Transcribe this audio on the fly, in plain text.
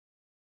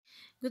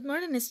Good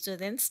morning,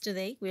 students.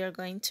 Today we are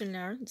going to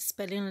learn the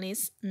spelling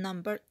list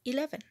number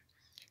 11.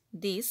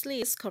 This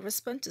list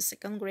corresponds to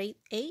second grade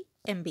A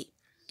and B.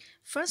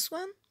 First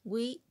one,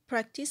 we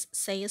practice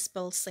say,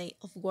 spell, say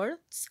of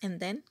words, and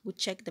then we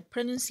check the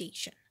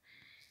pronunciation.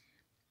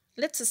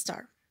 Let's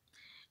start.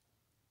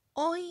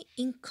 Oi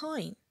in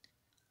coin,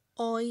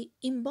 oi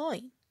in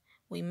boy.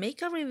 We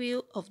make a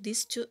review of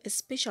these two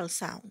special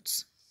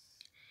sounds.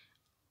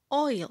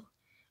 Oil,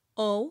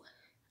 O-I-L,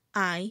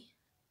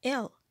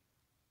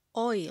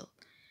 oil.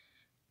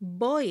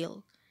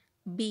 Boil,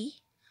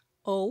 B-O-I-L,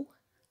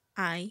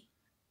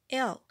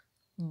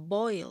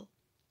 boil.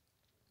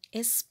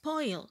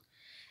 Spoil,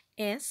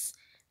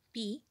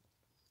 S-P-O-I-L,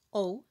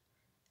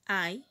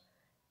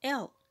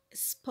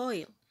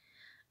 spoil.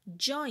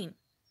 Join,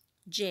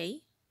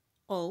 J-O-I-N,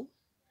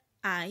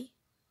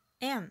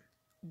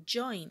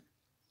 join.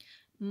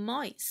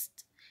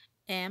 Moist,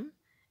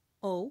 M-O-I-S-T,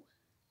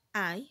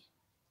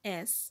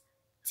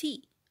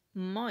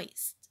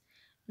 moist.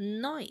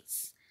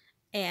 Noise,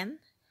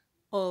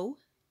 N-O-I-S-E,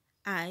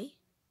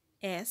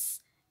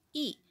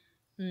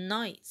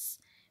 noise.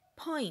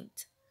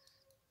 Point,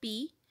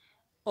 P-O-I-N-T,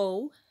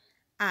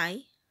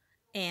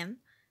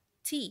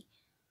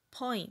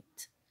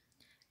 point.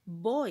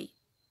 Boy,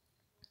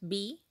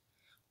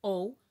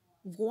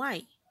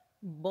 B-O-Y,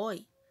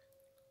 boy.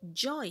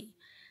 Joy,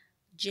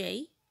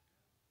 J-O-Y,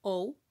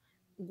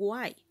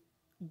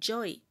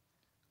 joy.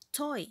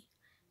 Toy,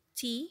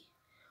 T-O-Y,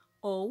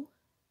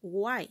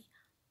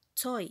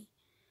 toy.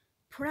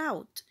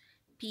 Proud,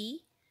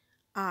 P-R-O-U-D,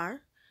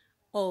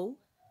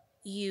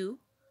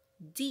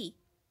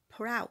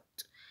 proud.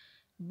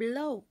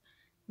 Blow,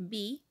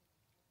 B-L-O-W,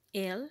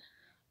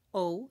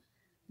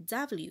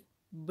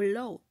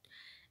 blow.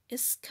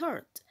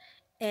 Skirt,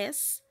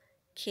 S-K-I-R-T,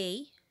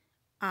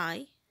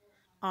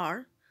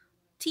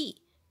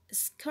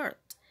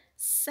 skirt.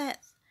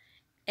 Seth,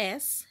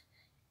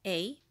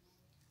 S-A-I-D,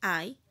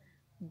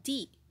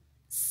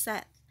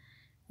 Seth.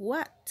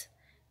 What,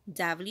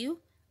 W-H-A-T,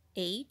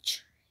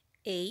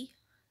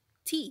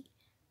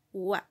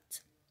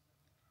 what.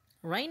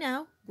 Right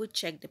now, we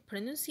check the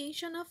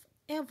pronunciation of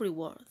every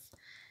word.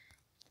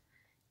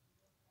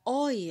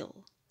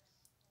 Oil,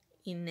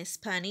 in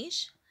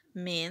Spanish,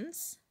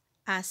 means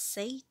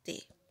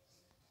aceite.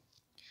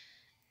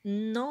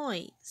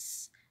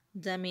 Noise,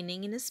 the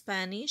meaning in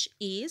Spanish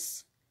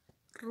is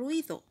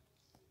ruido.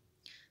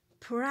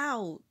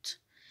 Proud,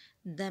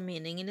 the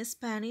meaning in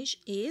Spanish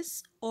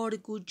is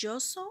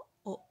orgulloso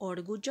o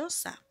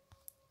orgullosa.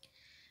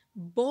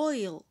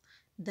 Boil,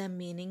 the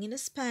meaning in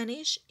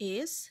Spanish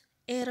is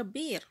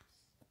hervir.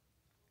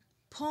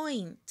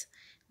 Point,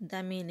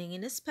 the meaning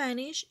in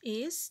Spanish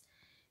is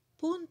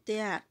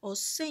puntear o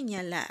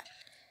señalar.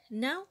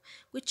 Now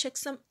we check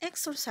some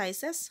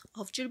exercises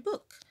of your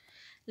book.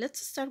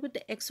 Let's start with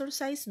the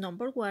exercise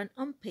number 1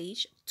 on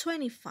page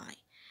 25.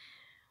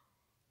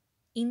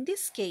 In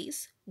this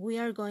case, we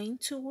are going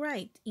to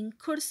write in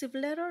cursive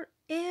letter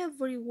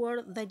every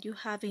word that you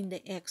have in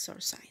the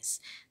exercise.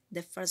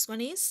 The first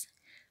one is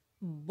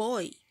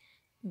boy,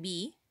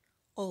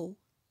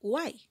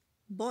 B-O-Y,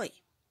 boy.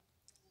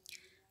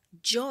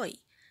 Joy,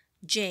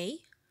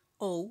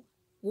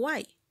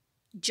 J-O-Y,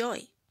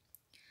 joy.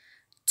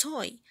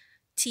 Toy,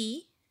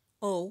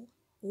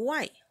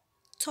 T-O-Y,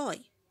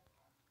 toy.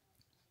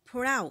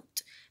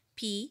 Proud,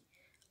 P-R-O-U-D,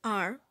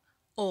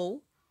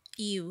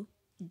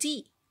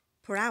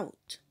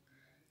 proud.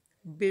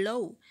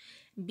 Blow,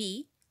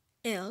 B-L-O-W,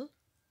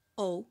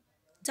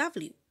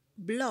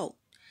 blow.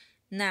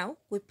 Now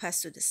we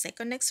pass to the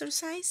second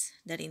exercise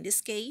that in this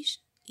case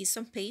is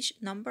on page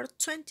number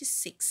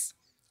 26.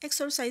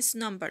 Exercise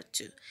number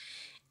 2.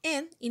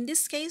 And in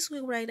this case we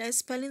write a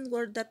spelling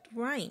word that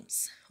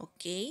rhymes,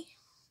 okay?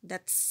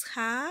 That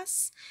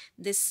has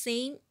the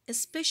same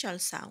special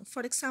sound.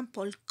 For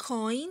example,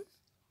 coin,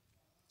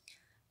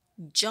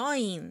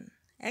 join.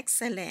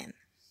 Excellent.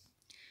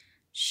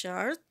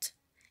 Shirt,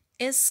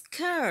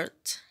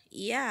 skirt.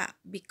 Yeah,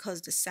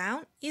 because the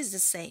sound is the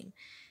same.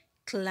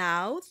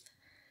 Cloud,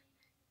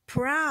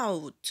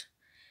 proud.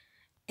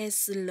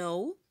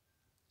 Slow,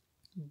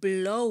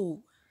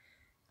 blow.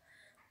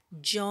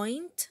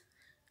 Joint,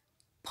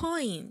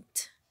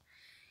 point.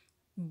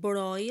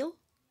 Broil,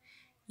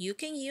 you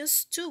can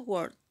use two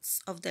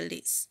words of the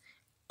list,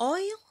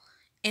 oil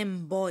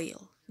and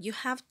boil. You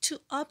have two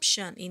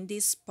options in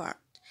this part.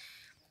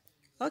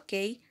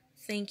 Okay,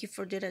 thank you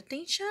for your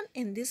attention,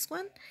 and this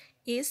one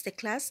is the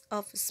class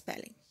of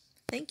spelling.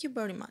 Thank you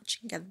very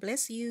much. God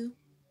bless you.